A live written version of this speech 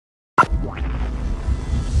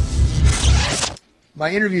my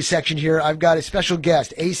interview section here, I've got a special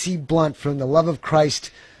guest, AC Blunt from the Love of Christ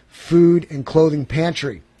Food and Clothing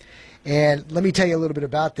Pantry. And let me tell you a little bit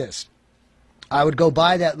about this. I would go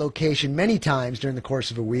by that location many times during the course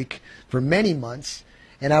of a week for many months,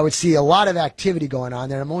 and I would see a lot of activity going on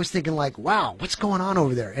there. I'm always thinking like, wow, what's going on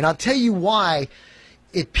over there? And I'll tell you why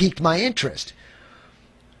it piqued my interest.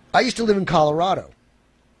 I used to live in Colorado,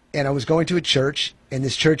 and I was going to a church, and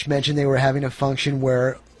this church mentioned they were having a function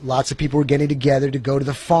where lots of people were getting together to go to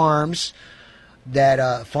the farms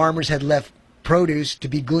that farmers had left produce to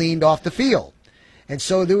be gleaned off the field. And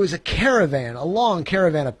so there was a caravan, a long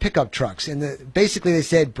caravan of pickup trucks. And basically they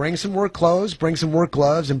said, bring some work clothes, bring some work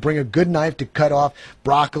gloves, and bring a good knife to cut off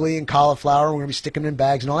broccoli and cauliflower. We're going to be sticking them in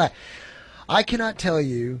bags and all that. I cannot tell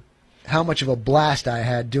you how much of a blast I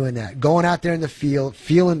had doing that. Going out there in the field,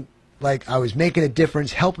 feeling like I was making a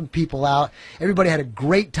difference, helping people out. Everybody had a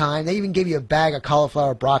great time. They even gave you a bag of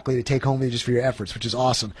cauliflower broccoli to take home with you just for your efforts, which is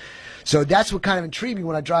awesome. So that's what kind of intrigued me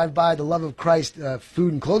when I drive by the Love of Christ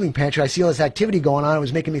Food and Clothing Pantry. I see all this activity going on. It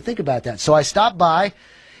was making me think about that. So I stopped by,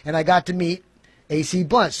 and I got to meet AC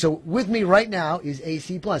Blunt. So with me right now is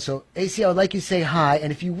AC Blunt. So AC, I would like you to say hi,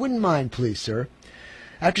 and if you wouldn't mind, please, sir,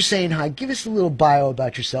 after saying hi, give us a little bio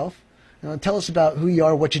about yourself. Tell us about who you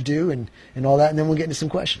are, what you do, and all that, and then we'll get into some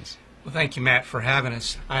questions. Well, thank you, Matt, for having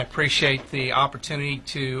us. I appreciate the opportunity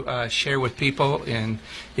to share with people in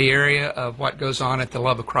the area of what goes on at the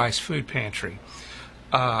Love of Christ Food Pantry.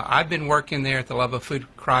 I've been working there at the Love of Food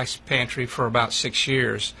Christ Pantry for about 6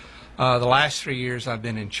 years. The last 3 years I've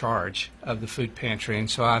been in charge of the food pantry, and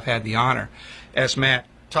so I've had the honor. As Matt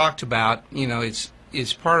talked about, you know,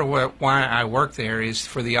 it's part of why I work there is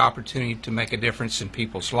for the opportunity to make a difference in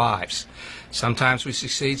people's lives. Sometimes we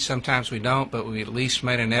succeed, sometimes we don't, but we at least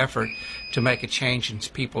made an effort to make a change in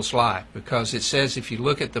people's life, because it says, if you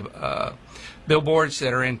look at the billboards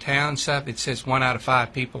that are in town and stuff, it says 1 out of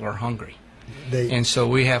 5 people are hungry. And so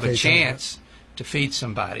we have a chance to feed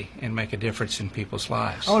somebody and make a difference in people's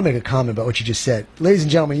lives. I want to make a comment about what you just said. Ladies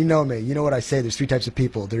and gentlemen, you know me. You know what I say. There's 3 types of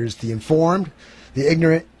people. There's the informed, the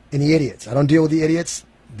ignorant, and the idiots. I don't deal with the idiots.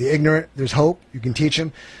 The ignorant, there's hope. You can teach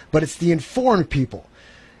them. But it's the informed people.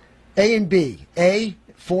 A and B. A,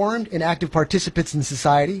 formed and active participants in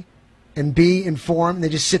society. And B, informed, and they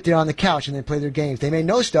just sit there on the couch and they play their games. They may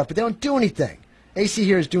know stuff, but they don't do anything. AC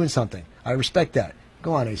here is doing something. I respect that.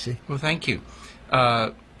 Go on, AC. Well, thank you.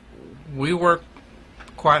 We work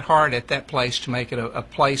quite hard at that place to make it a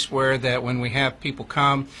place where that when we have people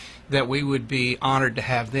come, that we would be honored to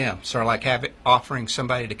have them. So like offering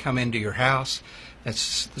somebody to come into your house,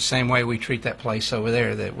 that's the same way we treat that place over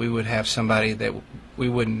there, that we would have somebody that we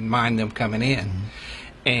wouldn't mind them coming in. Mm-hmm.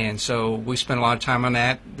 And so we spent a lot of time on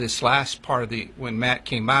that. This last part of when Matt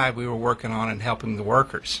came by, we were working on and helping the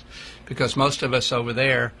workers, because most of us over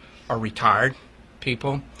there are retired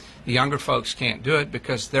people. The younger folks can't do it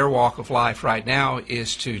because their walk of life right now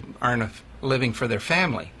is to earn a living for their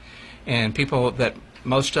family. And people that,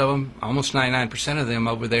 most of them, almost 99% of them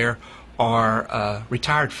over there are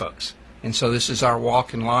retired folks. And so this is our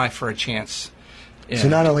walk in life for a chance. So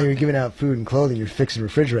not only are you giving out food and clothing, you're fixing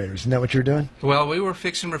refrigerators. Isn't that what you're doing? Well, we were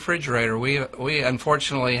fixing refrigerator. We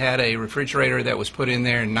unfortunately had a refrigerator that was put in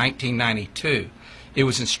there in 1992. It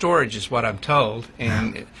was in storage, is what I'm told,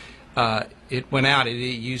 and it went out. It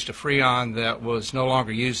used a Freon that was no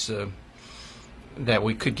longer used that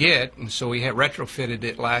we could get, and so we had retrofitted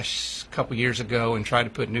it last couple years ago and tried to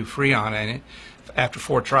put new Freon in it. After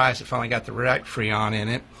 4 tries, it finally got the right Freon in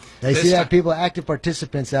it. Now, you see that people, active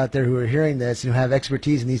participants out there who are hearing this and who have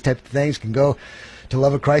expertise in these types of things can go to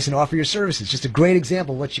Love of Christ and offer your services. Just a great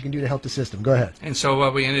example of what you can do to help the system. Go ahead. And so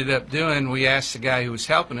what we ended up doing, we asked the guy who was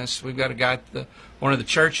helping us, we've got a guy at one of the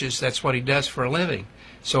churches, that's what he does for a living.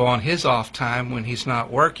 So on his off time, when he's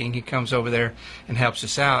not working, he comes over there and helps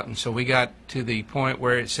us out. And so we got to the point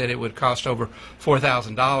where it said it would cost over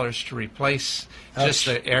 $4,000 to replace just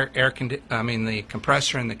the the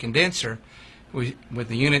compressor and the condenser. With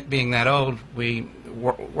the unit being that old, we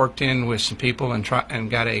worked in with some people and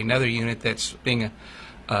got another unit that's being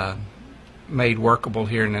made workable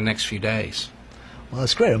here in the next few days. Well,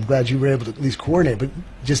 that's great. I'm glad you were able to at least coordinate. But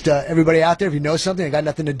just everybody out there, if you know something and got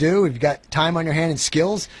nothing to do, if you've got time on your hand and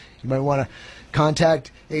skills, you might want to contact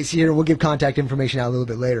AC here. We'll give contact information out a little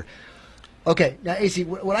bit later. Okay, now AC,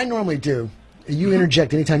 what I normally do, you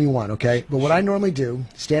interject anytime you want, okay? But what I normally do,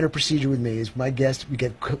 standard procedure with me, is my guest, we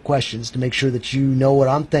get questions to make sure that you know what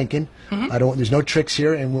I'm thinking. Mm-hmm. There's no tricks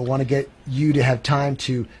here, and we'll want to get you to have time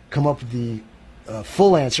to come up with the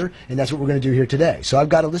full answer, and that's what we're going to do here today. So I've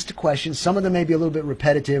got a list of questions. Some of them may be a little bit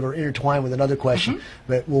repetitive or intertwined with another question,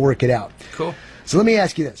 but we'll work it out. Cool. So let me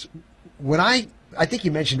ask you this. When I I think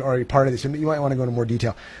you mentioned already part of this, and you might want to go into more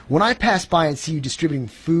detail. When I pass by and see you distributing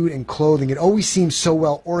food and clothing, it always seems so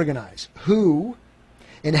well organized. Who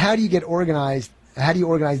and how do you get organized? How do you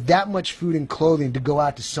organize that much food and clothing to go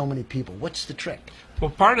out to so many people? What's the trick? Well,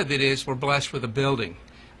 part of it is we're blessed with a building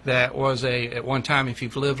that was at one time, if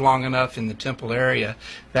you've lived long enough in the Temple area,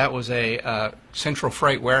 that was a central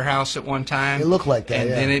freight warehouse at one time. It looked like that, and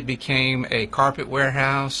yeah. then it became a carpet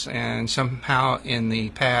warehouse, and somehow in the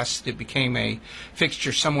past it became a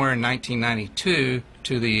fixture somewhere in 1992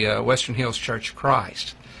 to the Western Hills Church of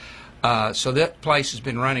Christ. So that place has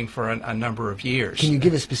been running for a number of years. Can you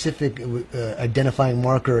give a specific identifying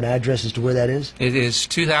marker and address as to where that is? It is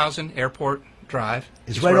 2000 Airport Drive.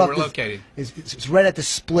 It's right where off we're located. It's right at the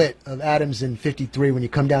split of Adams and 53. When you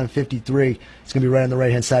come down 53, it's going to be right on the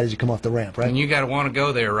right-hand side as you come off the ramp, right? And you got to want to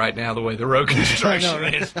go there right now, the way the road construction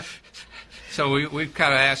is. So we've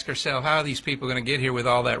kind of asked ourselves, how are these people going to get here with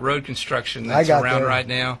all that road construction that's around right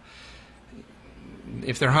now?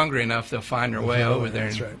 If they're hungry enough, they'll find their way over there.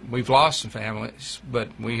 That's right. We've lost some families, but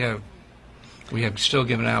we have still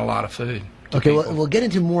given out a lot of food. Okay, well, we'll get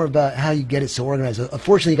into more about how you get it so organized.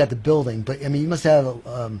 Unfortunately, you got the building, but I mean, you must have.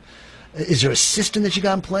 Is there a system that you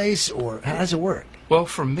got in place, or how does it work? Well,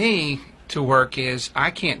 for me to work is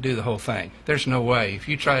I can't do the whole thing. There's no way. If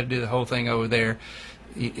you try to do the whole thing over there,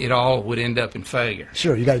 it all would end up in failure.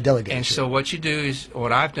 Sure, you got to delegate. And so what you do is,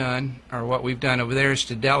 what I've done, or what we've done over there, is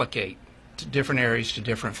to delegate to different areas to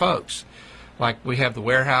different folks. Like we have the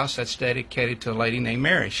warehouse that's dedicated to a lady named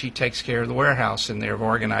Mary. She takes care of the warehouse in there of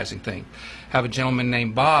organizing things. Have a gentleman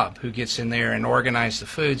named Bob who gets in there and organizes the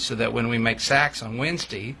food so that when we make sacks on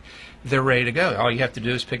Wednesday, they're ready to go. All you have to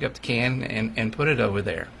do is pick up the can and put it over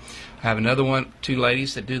there. I have another one, two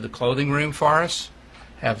ladies that do the clothing room for us.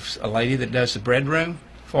 Have a lady that does the bread room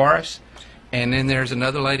for us. And then there's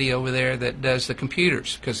another lady over there that does the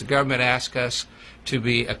computers, because the government asks us to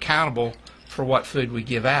be accountable for what food we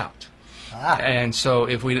give out. And so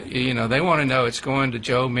if we, they want to know it's going to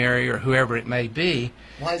Joe, Mary, or whoever it may be.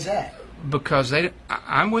 Why is that? Because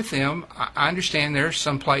I'm with them. I understand there's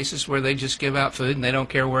some places where they just give out food and they don't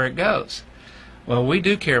care where it goes. Well, we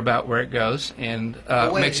do care about where it goes, and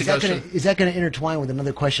makes it go. Is that going to intertwine with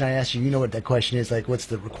another question I asked you? You know what that question is, like what's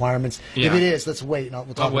the requirements? Yeah. If it is, let's wait. And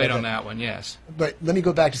we'll talk I'll wait about on that one, yes. But let me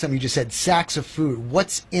go back to something you just said, sacks of food.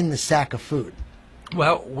 What's in the sack of food?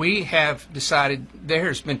 Well, we have decided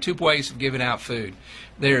there's been two ways of giving out food.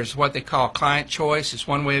 There's what they call client choice. It's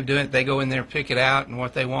one way of doing it. They go in there, pick it out, and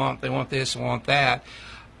what they want this and want that.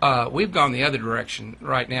 We've gone the other direction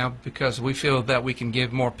right now because we feel that we can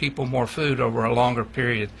give more people more food over a longer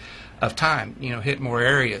period of time, hit more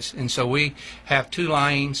areas. And so we have two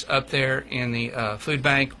lines up there in the food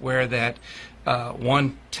bank where that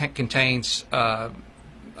one contains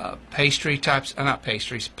pastry types, not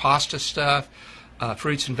pastries, pasta stuff,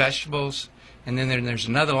 fruits and vegetables, and then there's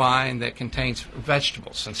another line that contains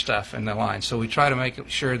vegetables and stuff in the line. So we try to make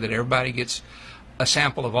sure that everybody gets a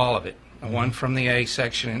sample of all of it, one from the A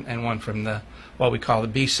section and one from the what we call the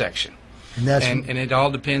B section. And it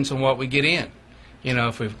all depends on what we get in.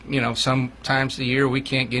 If we, sometimes the year we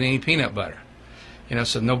can't get any peanut butter,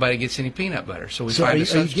 so nobody gets any peanut butter. So we find a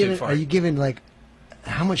substitute for it. Are you given like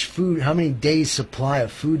how much food, how many days supply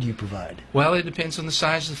of food do you provide? Well, it depends on the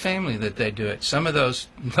size of the family that they do it. Some of those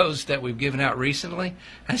that we've given out recently,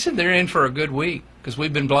 I said they're in for a good week because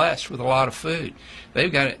we've been blessed with a lot of food.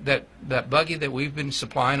 They've got that buggy that we've been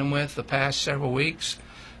supplying them with the past several weeks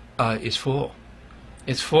is full.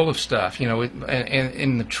 It's full of stuff,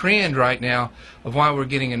 and the trend right now of why we're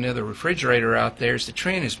getting another refrigerator out there is the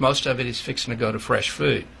trend is most of it is fixing to go to fresh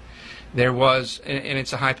food. There was, and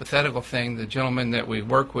it's a hypothetical thing, the gentleman that we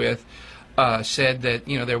work with said that,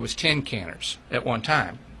 there was 10 canners at one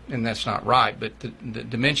time, and that's not right, but the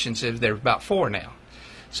dimensions is there's about 4 now.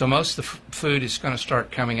 So most of the food is going to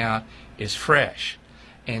start coming out is fresh.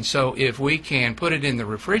 And so if we can put it in the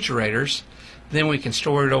refrigerators, then we can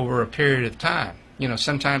store it over a period of time.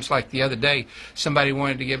 Sometimes like the other day, somebody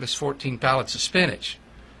wanted to give us 14 pallets of spinach.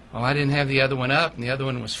 Well, I didn't have the other one up, and the other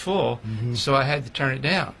one was full, so I had to turn it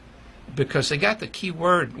down. Because they got the key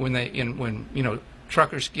word when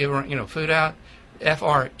truckers give food out,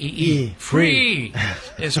 FREE, free.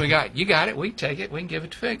 Is we got it, we can take it, we can give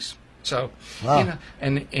it to Fix. So wow.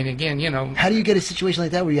 And again, how do you get a situation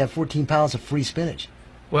like that where you have 14 pounds of free spinach?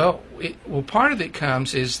 Well, part of it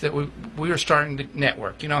comes is that we are starting to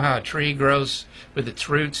network. You know how a tree grows with its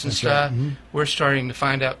roots and stuff? Right. We're starting to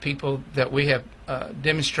find out people that we have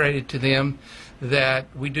demonstrated to them that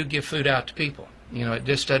we do give food out to people. It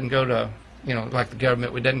just doesn't go to, like the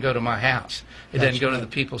government, it doesn't go to my house. It doesn't go to the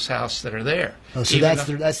people's house that are there. Oh, so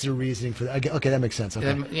that's the reasoning for that. Okay, that makes sense.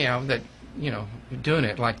 Okay. That doing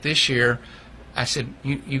it. Like this year, I said,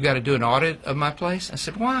 you got to do an audit of my place? I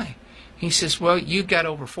said, why? He says, well, you got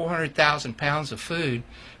over 400,000 pounds of food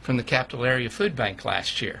from the Capital Area Food Bank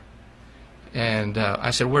last year. And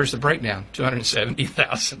I said, where's the breakdown?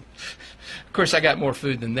 270,000. Of course, I got more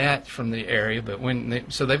food than that from the area, but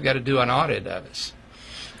so they've got to do an audit of us.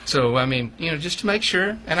 So, I mean, just to make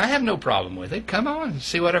sure, and I have no problem with it. Come on,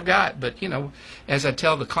 see what I've got. But, as I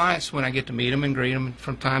tell the clients when I get to meet them and greet them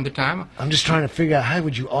from time to time. I'm just trying to figure out, how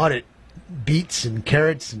would you audit beets and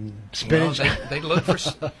carrots and spinach? Well,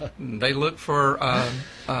 they look for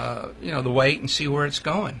the weight and see where it's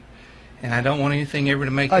going. And I don't want anything ever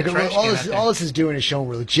to make the trash can. All this is doing is showing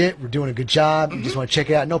we're legit, we're doing a good job, you just want to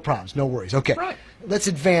check it out. No problems, no worries. Okay, right. Let's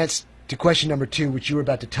advance to question number 2, which you were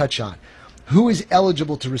about to touch on. Who is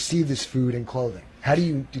eligible to receive this food and clothing? How do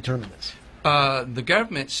you determine this? The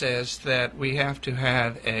government says that we have to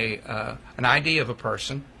have an ID of a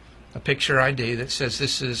person, a picture ID that says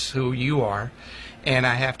this is who you are, and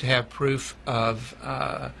I have to have proof of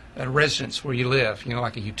a residence where you live,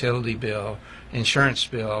 like a utility bill, insurance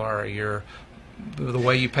bill, or the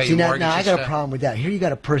way you pay your mortgage. Now I got a problem with that. Here you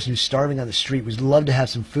got a person who's starving on the street, would love to have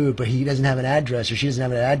some food, but he doesn't have an address, or she doesn't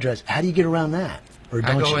have an address. How do you get around that? Or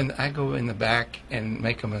don't I go in the back and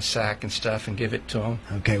make them a sack and stuff and give it to them.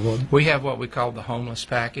 Okay, well, we have what we call the homeless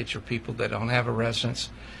package, or people that don't have a residence.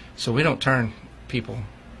 So we don't turn people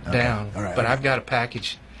down. All right, but I've got a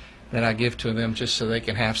package that I give to them just so they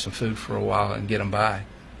can have some food for a while and get them by.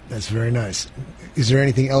 That's very nice. Is there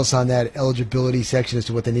anything else on that eligibility section as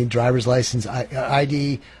to what they need? Driver's license,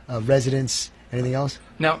 ID, residence, anything else?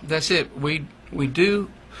 No, that's it. We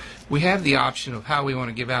have the option of how we want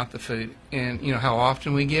to give out the food, and how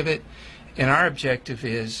often we give it. And our objective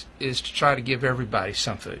is to try to give everybody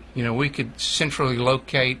some food. We could centrally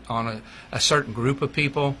locate on a certain group of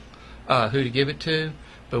people who to give it to,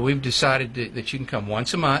 but we've decided that you can come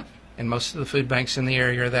once a month, and most of the food banks in the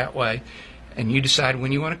area are that way. And you decide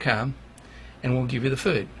when you want to come, and we'll give you the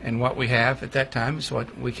food. And what we have at that time is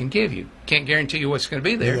what we can give you. Can't guarantee you what's going to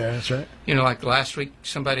be there. Yeah, that's right. Like last week,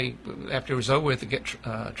 somebody, after it was over with,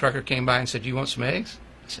 the trucker came by and said, you want some eggs?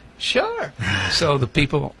 I said, sure. So the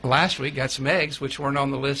people last week got some eggs, which weren't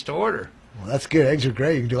on the list to order. Well, that's good. Eggs are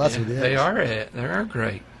great. You can do lots with the eggs. They are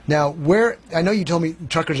great. Now, I know you told me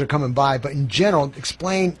truckers are coming by, but in general,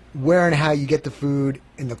 explain where and how you get the food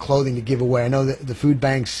and the clothing to give away. I know that the food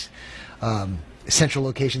banks... central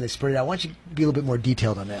location they spread it out. Why don't you be a little bit more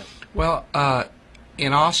detailed on that? Well,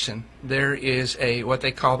 in Austin, there is what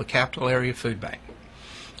they call the Capital Area Food Bank,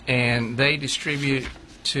 and they distribute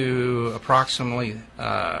to approximately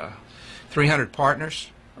 300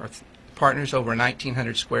 partners, or partners over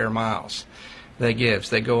 1,900 square miles. They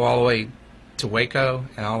go all the way to Waco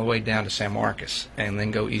and all the way down to San Marcos, and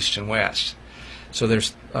then go east and west. So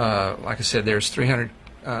there's, like I said, there's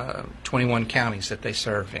 321 counties that they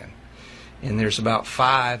serve in. And there's about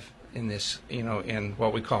 5 in this, in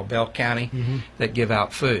what we call Bell County, that give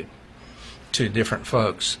out food to different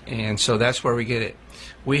folks. And so that's where we get it.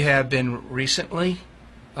 We have been recently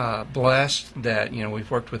blessed that, we've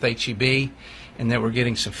worked with HEB, and that we're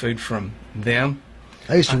getting some food from them.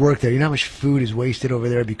 I used to work there. You know how much food is wasted over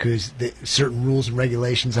there because certain rules and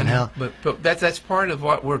regulations on how... But that's part of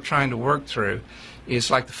what we're trying to work through. Is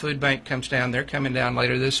like the food bank comes down. They're coming down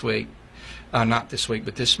later this week. Not this week,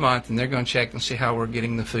 but this month, and they're going to check and see how we're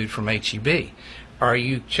getting the food from HEB. Are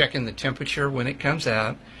you checking the temperature when it comes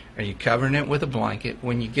out? Are you covering it with a blanket?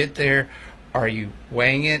 When you get there, are you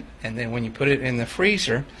weighing it? And then when you put it in the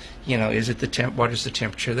freezer, is it what is the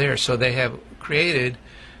temperature there? So they have created,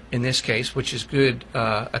 in this case, which is good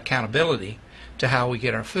accountability to how we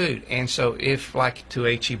get our food. And so if, like to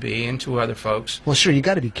HEB and to other folks... Well, sure, you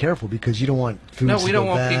got to be careful because you don't want food to go bad. No, we don't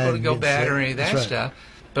want people to go bad or any of that stuff.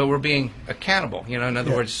 But we're being accountable. In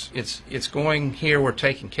other words, it's going here. We're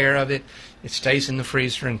taking care of it. It stays in the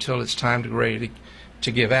freezer until it's time to ready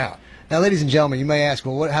to give out. Now, ladies and gentlemen, you may ask,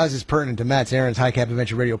 well, how is this pertinent to Matt's Aaron's High Cap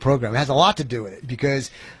Adventure Radio program? It has a lot to do with it because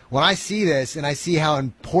when I see this and I see how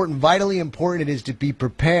important, vitally important it is to be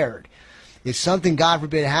prepared, if something, God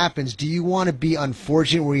forbid, happens, do you want to be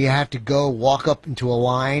unfortunate where you have to go walk up into a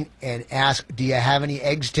line and ask, do you have any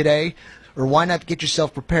eggs today? Or why not get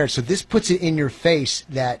yourself prepared? So this puts it in your face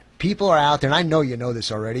that people are out there, and I know you know this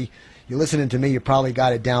already. You're listening to me, you probably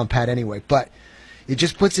got it down pat anyway. But it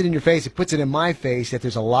just puts it in your face. It puts it in my face that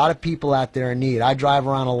there's a lot of people out there in need. I drive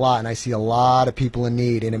around a lot, and I see a lot of people in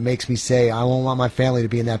need, and it makes me say, I don't want my family to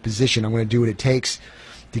be in that position. I'm going to do what it takes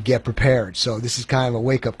to get prepared. So this is kind of a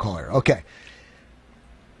wake-up call here. Okay.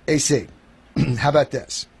 AC, how about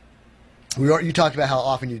this? You talked about how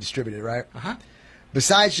often you distribute it, right? Uh-huh.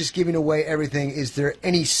 besides just giving away everything, is there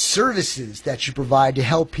any services that you provide to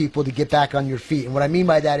help people to get back on your feet? And what I mean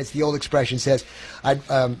by that is the old expression says,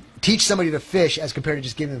 I teach somebody to fish as compared to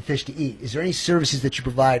just giving them fish to eat. Is there any services that you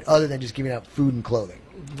provide other than just giving out food and clothing?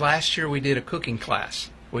 Last year we did a cooking class.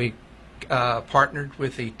 We partnered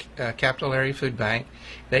with the Capital Area Food Bank.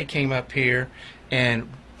 They came up here and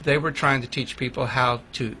they were trying to teach people how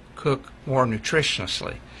to cook more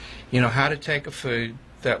nutritiously. You know, how to take a food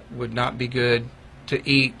that would not be good to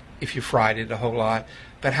eat if you fried it a whole lot,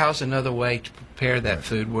 but how's another way to prepare that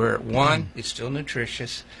food where, one, it's still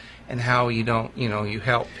nutritious, and how you don't, you know, you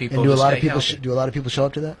help people And do a to lot stay of people healthy. do a lot of people show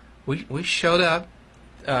up to that? We showed up.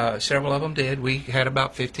 Several of them did. We had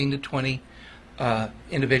about 15 to 20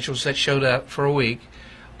 individuals that showed up for a week,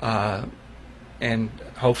 and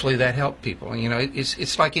hopefully that helped people. You know,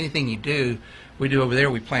 it's like anything you do. We do over there.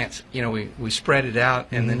 We plant. You know, we spread it out,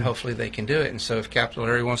 and then hopefully they can do it. And so if Capital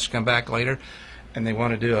Area wants to come back later, and they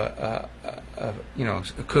want to do a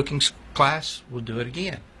cooking class, we'll do it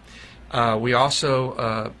again. We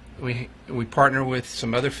also we partner with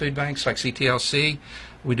some other food banks like CTLC.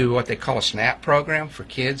 We do what they call a SNAP program for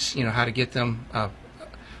kids, you know, how to get them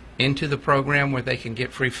into the program where they can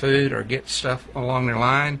get free food or get stuff along their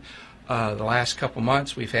line. The last couple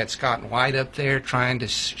months we've had Scott and White up there trying to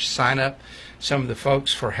sign up some of the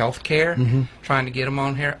folks for health care, trying to get them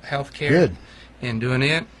on health care. Good. And doing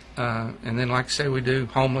it. And then, like I say, we do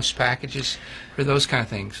homeless packages for those kind of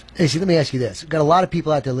things. Hey, see, let me ask you this. We've got a lot of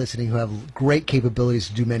people out there listening who have great capabilities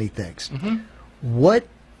to do many things. What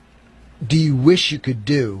do you wish you could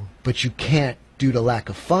do, but you can't due to lack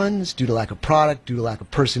of funds, due to lack of product, due to lack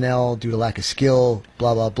of personnel, due to lack of skill,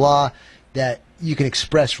 blah, blah, blah, that you can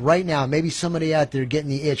express right now? Maybe somebody out there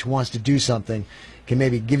getting the itch wants to do something, can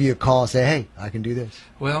maybe give you a call and say, hey, I can do this.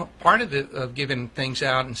 Well, part of giving things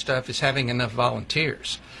out and stuff is having enough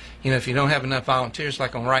volunteers. You know, if you don't have enough volunteers,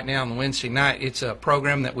 like on right now on the Wednesday night, it's a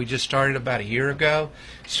program that we just started about a year ago.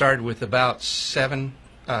 Started with about 7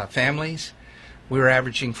 families. We were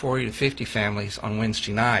averaging 40 to 50 families on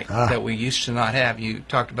Wednesday night that we used to not have. You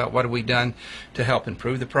talked about what have we done to help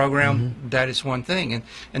improve the program. That is one thing.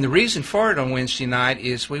 And the reason for it on Wednesday night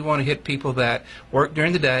is we want to hit people that work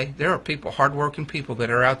during the day. There are people, hard-working people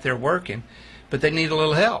that are out there working, but they need a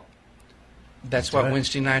little help. That's what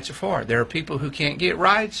Wednesday nights are for. There are people who can't get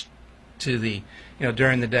rides to the,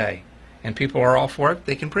 during the day, and people are off work.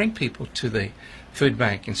 They can bring people to the food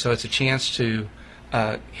bank, and so it's a chance to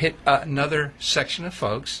hit another section of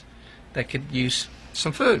folks that could use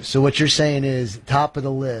some food. So what you're saying is top of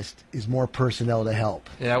the list is more personnel to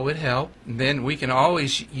help. That would help. Then we can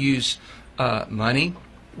always use money.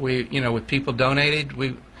 We, with people donated,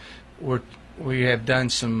 we have done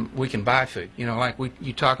some. We can buy food. Like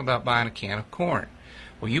you talk about buying a can of corn.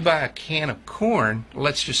 Well, you buy a can of corn.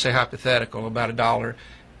 Let's just say hypothetical, about $1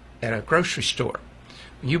 at a grocery store.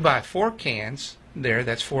 You buy 4 cans there.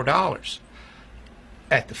 That's $4.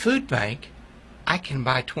 At the food bank, I can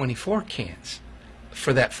buy 24 cans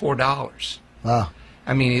for that $4. Wow.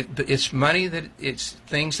 I mean, it's money it's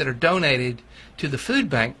things that are donated to the food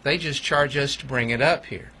bank. They just charge us to bring it up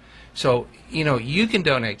here. So, you can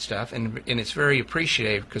donate stuff, and it's very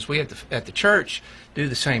appreciated because we at the church do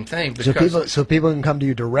the same thing. So people can come to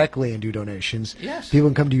you directly and do donations. Yes. People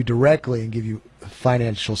can come to you directly and give you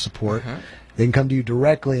financial support. They can come to you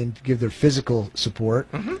directly and give their physical support.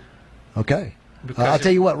 Okay. I'll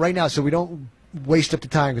tell you what, right now, so we don't waste up the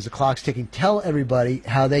time because the clock's ticking, tell everybody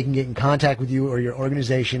how they can get in contact with you or your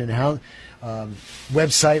organization and how,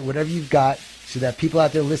 website, whatever you've got, so that people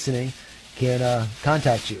out there listening can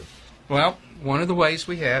contact you. Well, one of the ways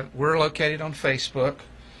we're located on Facebook,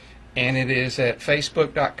 and it is at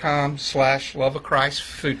facebook.com/Love of Christ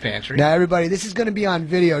Food Pantry. Now, everybody, this is going to be on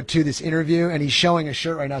video, too, this interview, and he's showing a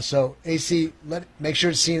shirt right now. So, AC, make sure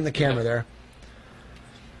it's seen in the camera there.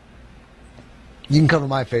 You can cover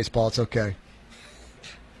my face, Paul. It's okay.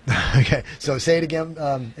 Okay, so say it again,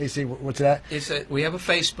 AC. What's that? We have a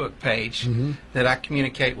Facebook page that I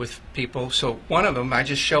communicate with people. So one of them, I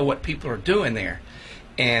just show what people are doing there,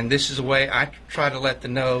 and this is a way I try to let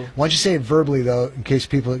them know. Why don't you say it verbally, though, in case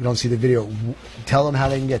people don't see the video? Tell them how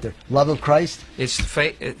they can get there. Love of Christ? It's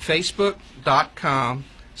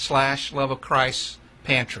facebook.com/Love of Christ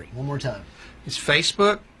Pantry. One more time. It's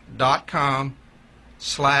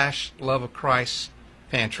facebook.com/Love of Christ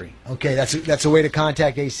Pantry. Okay, that's a way to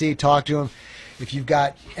contact AC. Talk to him. If you've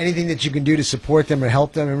got anything that you can do to support them or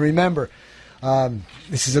help them, and remember,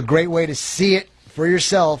 this is a great way to see it for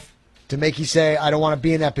yourself to make you say, I don't want to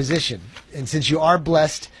be in that position. And since you are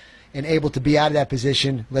blessed and able to be out of that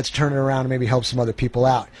position, let's turn it around and maybe help some other people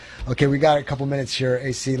out. Okay, we got a couple minutes here,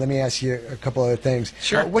 AC. Let me ask you a couple other things.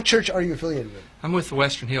 Sure. What church are you affiliated with? I'm with the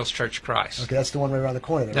Western Hills Church of Christ. Okay, that's the one right around the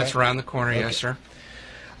corner there, That's right? around the corner, Okay. yes, sir.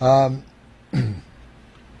 I've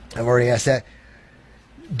already asked that.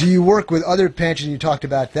 Do you work with other pantries? You talked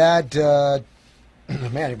about that.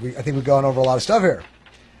 Man, I think we've gone over a lot of stuff here.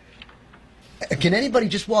 Can anybody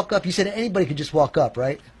just walk up? You said anybody can just walk up,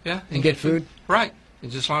 right? Yeah, And get food? Right.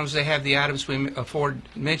 And as long as they have the items we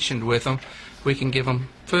mentioned with them, we can give them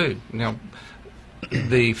food. Now,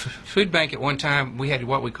 the food bank at one time, we had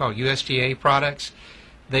what we call USDA products.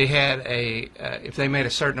 They had if they made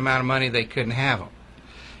a certain amount of money, they couldn't have them.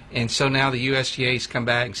 And so now the USDA's come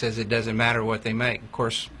back and says it doesn't matter what they make. Of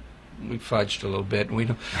course, we fudged a little bit, and we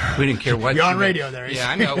didn't care what. You're on radio there. Yeah,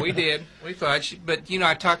 I know, we did. We fudged. But,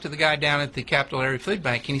 I talked to the guy down at the Capital Area Food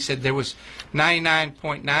Bank, and he said there was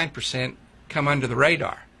 99.9% come under the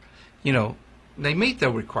radar. They meet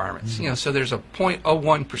their requirements. So there's a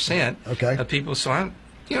 0.01% of people. So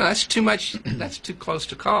that's too much. That's too close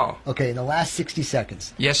to call. Okay, in the last 60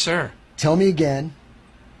 seconds. Yes, sir. Tell me again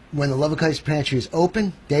when the Love of Christ Pantry is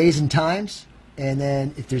open, days and times, and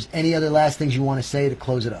then if there's any other last things you want to say to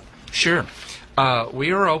close it up. Sure.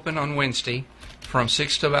 We are open on Wednesday from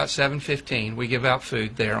 6 to about 7:15. We give out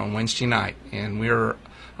food there on Wednesday night, and we're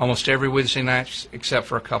almost every Wednesday night except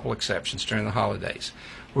for a couple exceptions during the holidays.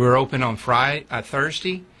 We're open on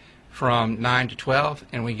Thursday from 9 to 12,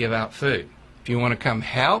 and we give out food. If you want to come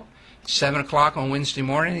help, 7 o'clock on Wednesday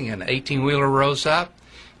morning, an 18-wheeler rolls up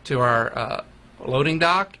to our loading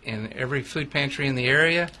dock, and every food pantry in the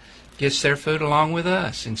area gets their food along with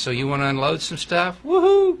us. And so you want to unload some stuff,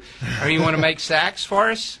 woohoo! Or you want to make sacks for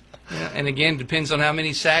us? And again, depends on how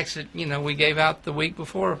many sacks that we gave out the week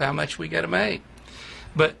before of how much we got to make.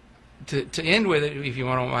 But to end with it, if you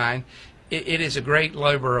don't mind, it is a great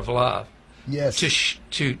labor of love. Yes.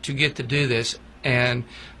 To get to do this, and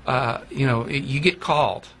you get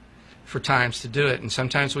called for times to do it, and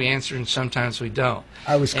sometimes we answer and sometimes we don't.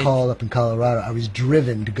 I was called up in Colorado. I was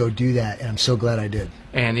driven to go do that, and I'm so glad I did.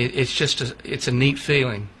 And it's just it's a neat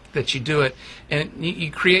feeling that you do it, and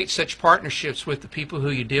you create such partnerships with the people who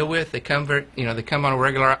you deal with. They come they come on a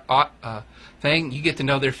regular thing. You get to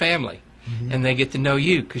know their family, and they get to know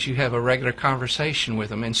you because you have a regular conversation with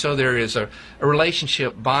them, and so there is a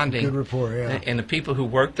relationship bonding. Good rapport, yeah. And the people who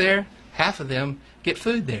work there, half of them get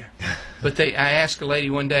food there. But I asked a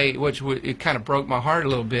lady one day, which it kind of broke my heart a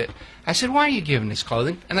little bit. I said, "Why are you giving this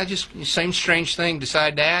clothing?" And I just, same strange thing,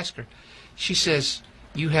 decided to ask her. She says,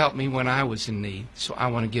 "You helped me when I was in need, so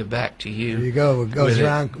I want to give back to you." There you go. It goes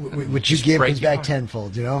around. What you give comes back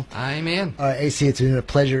tenfold, Amen. All right, AC, it's been a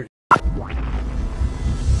pleasure